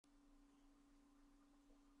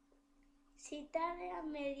Si tarde a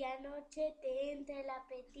medianoche te entra el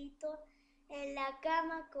apetito, en la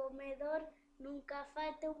cama comedor nunca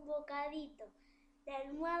falta un bocadito. La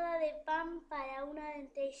almohada de pan para una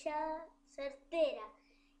dentellada certera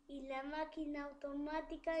y la máquina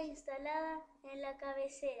automática instalada en la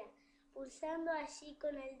cabecera, pulsando allí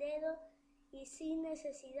con el dedo y sin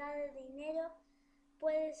necesidad de dinero,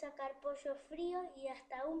 puedes sacar pollo frío y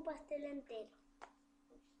hasta un pastel entero.